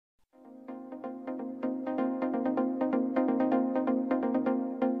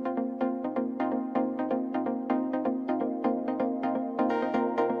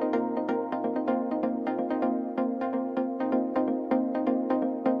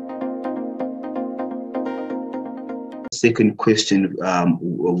second question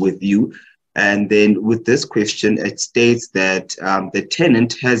with you. And then with this question, it states that the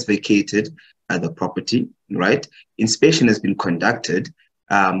tenant has vacated the property, right? Inspection has been conducted.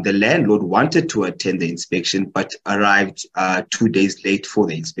 The landlord wanted to attend the inspection, but arrived 2 days late for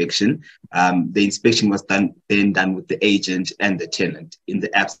the inspection. The inspection was then done with the agent and the tenant in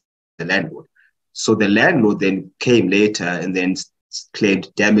the absence of the landlord. So the landlord then came later and then claimed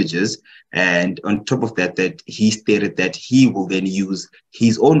damages. And on top of that, that he stated that he will then use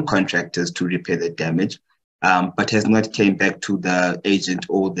his own contractors to repair the damage, but has not came back to the agent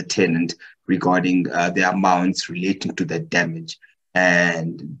or the tenant regarding the amounts relating to that damage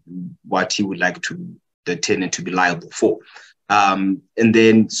and what he would like the tenant to be liable for. And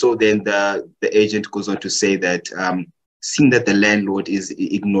then the agent goes on to say that seeing that the landlord is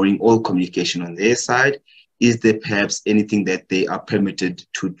ignoring all communication on their side, is there perhaps anything that they are permitted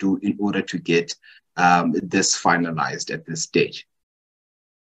to do in order to get this finalized at this stage?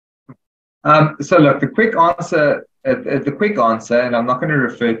 So look, the quick answer, and I'm not going to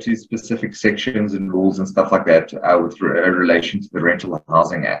refer to specific sections and rules and stuff like that with relation to the Rental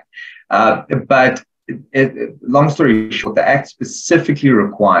Housing Act. But long story short, the Act specifically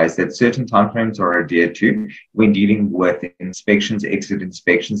requires that certain timeframes are adhered to when dealing with inspections, exit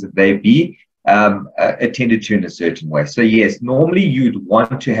inspections, that they be attended to in a certain way. So yes, normally you'd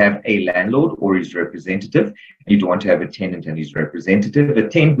want to have a landlord or his representative. You'd want to have a tenant and his representative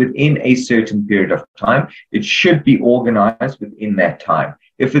attend within a certain period of time. It should be organized within that time.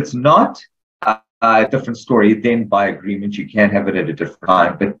 If it's not a different story, then by agreement you can have it at a different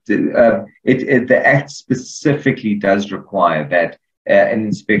time. But the Act specifically does require that an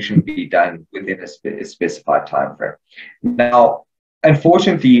inspection be done within a specified time frame. Now,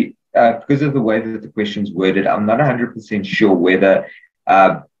 unfortunately, because of the way that the question's worded, I'm not 100% sure whether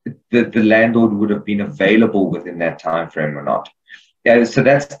the landlord would have been available within that time frame or not. So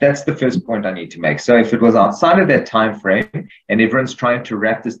that's the first point I need to make. So if it was outside of that time frame and everyone's trying to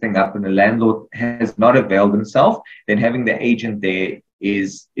wrap this thing up and the landlord has not availed himself, then having the agent there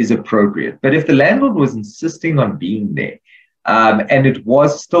is appropriate. But if the landlord was insisting on being there, and it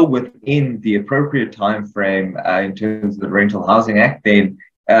was still within the appropriate time frame in terms of the Rental Housing Act, then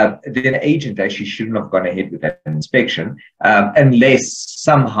the agent actually shouldn't have gone ahead with that inspection unless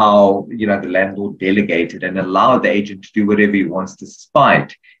somehow, the landlord delegated and allowed the agent to do whatever he wants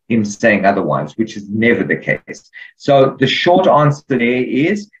despite him saying otherwise, which is never the case. So the short answer there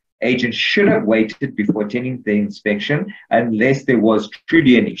is agent should have waited before attending the inspection unless there was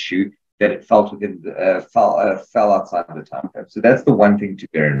truly an issue that it fell outside of the time frame. So that's the one thing to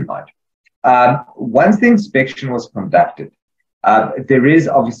bear in mind. Once the inspection was conducted, there is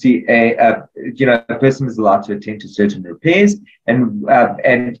obviously a person is allowed to attend to certain repairs, and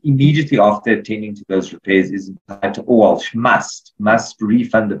immediately after attending to those repairs is entitled to, must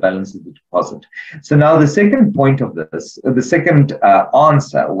refund the balance of the deposit. So now the second point of this, the second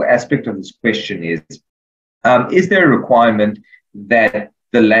answer or aspect of this question is there a requirement that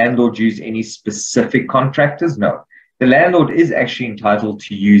the landlord use any specific contractors? No. The landlord is actually entitled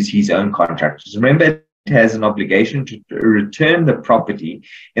to use his own contractors. Remember, it has an obligation to return the property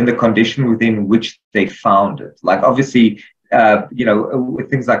in the condition within which they found it. Like obviously, with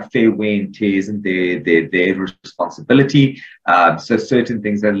things like fair wear and tears and their responsibility. So certain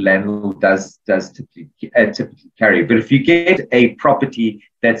things that a landlord does typically carry. But if you get a property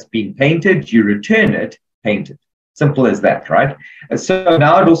that's been painted, you return it painted. Simple as that, right? So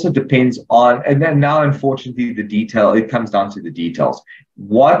now it also depends on, and then now unfortunately it comes down to the details.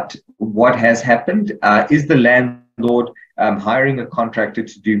 What has happened? Is the landlord hiring a contractor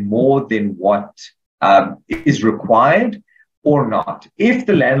to do more than what is required or not? If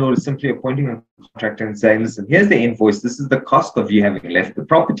the landlord is simply appointing a contractor and saying, listen, here's the invoice, this is the cost of you having left the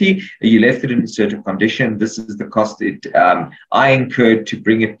property, you left it in a certain condition, this is the cost I incurred to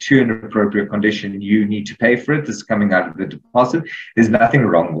bring it to an appropriate condition, you need to pay for it, this is coming out of the deposit, there's nothing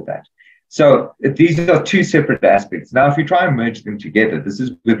wrong with that. So these are two separate aspects. Now, if we try and merge them together, this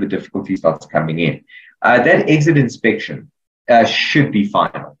is where the difficulty starts coming in. That exit inspection should be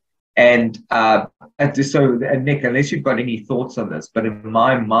final. And so, Nick, unless you've got any thoughts on this, but in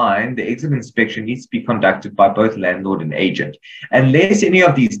my mind, the exit inspection needs to be conducted by both landlord and agent. Unless any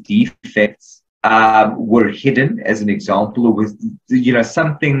of these defects were hidden, as an example, or with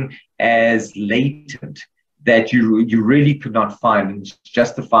something as latent that you really could not find, and it's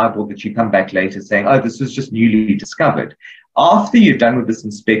justifiable that you come back later saying, oh, this was just newly discovered. After you're done with this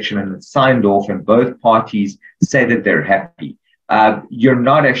inspection and it's signed off and both parties say that they're happy, you're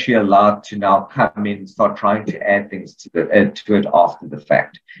not actually allowed to now come in and start trying to add things to it after the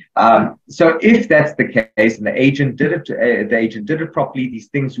fact. So if that's the case and the agent did it properly, these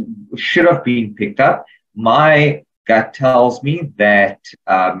things should have been picked up. My gut tells me that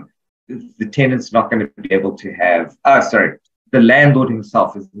the tenant's not going to be able to have, the landlord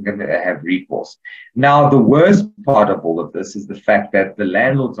himself isn't going to have recourse. Now, the worst part of all of this is the fact that the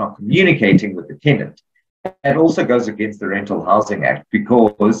landlord's not communicating with the tenant. It also goes against the Rental Housing Act,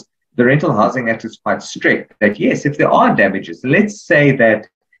 because the Rental Housing Act is quite strict that, yes, if there are damages, let's say that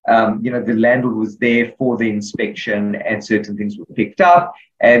the landlord was there for the inspection and certain things were picked up,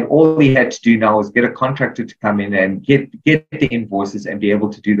 and all he had to do now is get a contractor to come in and get the invoices and be able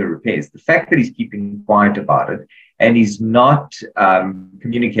to do the repairs. The fact that he's keeping quiet about it and he's not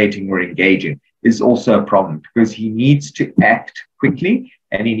communicating or engaging is also a problem, because he needs to act quickly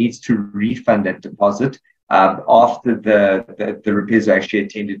and he needs to refund that deposit after the repairs are actually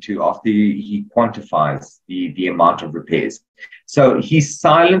attended to, after he quantifies the amount of repairs. So his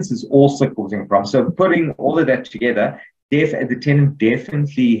silence is also causing a problem. So putting all of that together, the tenant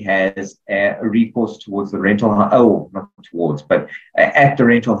definitely has a recourse towards the at the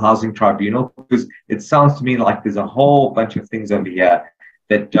Rental Housing Tribunal, because it sounds to me like there's a whole bunch of things over here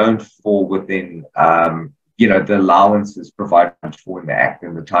that don't fall within the allowances provided for in the Act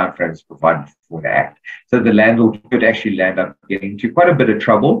and the timeframes provided for in the Act. So the landlord could actually land up getting into quite a bit of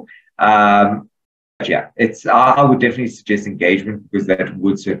trouble. I would definitely suggest engagement, because that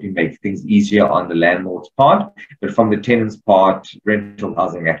would certainly make things easier on the landlord's part. But from the tenant's part, Rental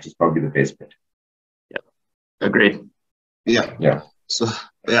Housing Act is probably the best bet. Yeah, agreed. Yeah. So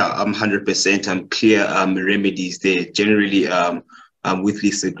I'm 100%. I'm clear remedies there. Generally, with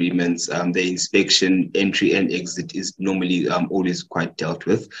lease agreements, the inspection, entry and exit is normally always quite dealt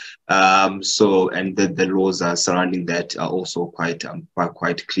with. And the laws surrounding that are also quite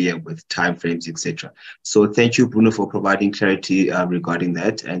clear with timeframes, etc. So thank you, Bruno, for providing clarity regarding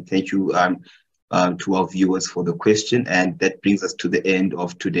that, and thank you to our viewers for the question. And that brings us to the end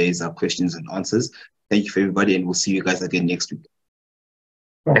of today's questions and answers. Thank you for everybody, and we'll see you guys again next week.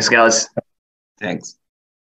 Thanks, guys. Thanks.